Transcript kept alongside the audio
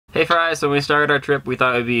Hey Fry, so when we started our trip, we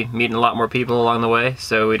thought we'd be meeting a lot more people along the way,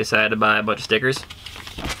 so we decided to buy a bunch of stickers.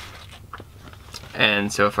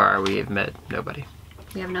 And so far, we have met nobody.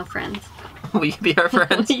 We have no friends. Will you be our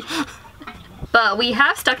friends? But we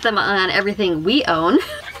have stuck them on everything we own.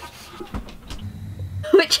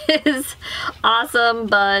 Which is awesome,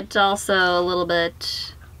 but also a little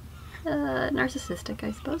bit narcissistic,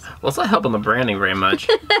 I suppose. Well, it's not helping the branding very much.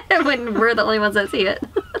 When we're the only ones that see it.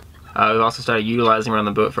 We've also started utilizing them on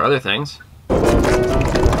the boat for other things. Look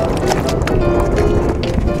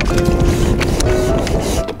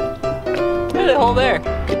at the hole there.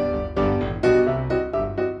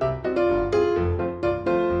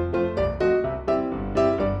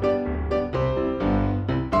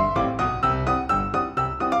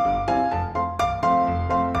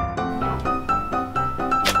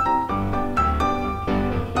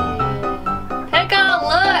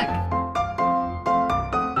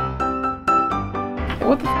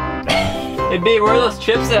 What the Hey B, where are those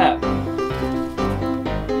chips at?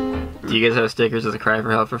 Do you guys have stickers as a cry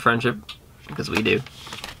for help for friendship? Because we do.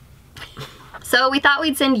 So we thought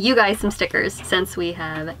we'd send you guys some stickers since we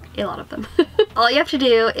have a lot of them. All you have to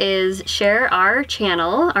do is share our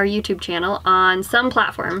channel, our YouTube channel, on some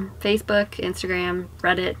platform. Facebook, Instagram,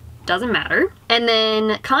 Reddit, doesn't matter. And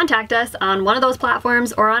then contact us on one of those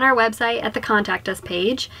platforms or on our website at the contact us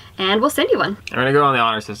page and we'll send you one. I'm gonna go on the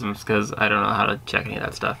honor systems because I don't know how to check any of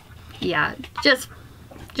that stuff. Yeah, just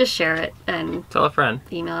share it and tell a friend.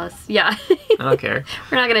 Email us. Yeah. I don't care.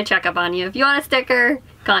 We're not gonna check up on you. If you want a sticker,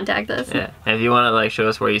 contact us. Yeah, and if you want to like show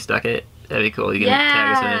us where you stuck it, that'd be cool. You can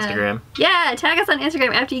tag us on Instagram. Yeah, tag us on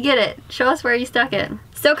Instagram after you get it. Show us where you stuck it.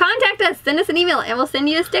 So contact us, send us an email, and we'll send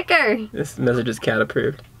you a sticker. This message is cat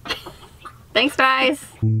approved. Thanks, guys.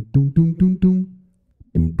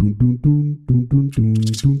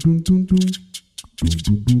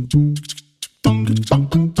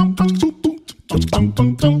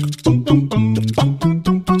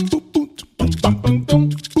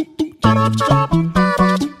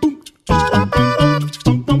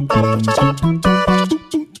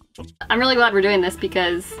 I'm really glad we're doing this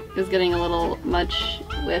because it was getting a little much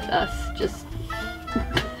with us just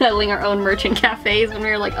having our own merchant cafes when we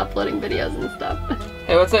were like uploading videos and stuff.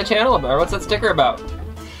 Hey, what's that channel about? Or what's that sticker about?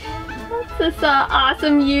 What's this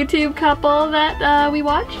awesome YouTube couple that we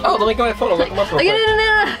watch? Oh, let me get my phone. I'll look them up real quick.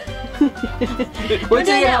 Wait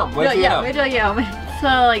till you get home. Wait till you get home. Wait till you get home. It's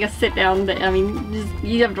like a sit down thing. I mean, just,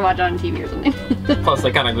 you have to watch it on TV or something. Plus,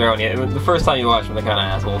 they kind of grow on you. The first time you watch them, they're kind of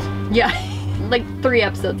assholes. Yeah, like 3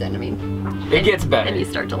 episodes in, I mean. It gets better. And you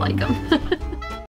start to like them.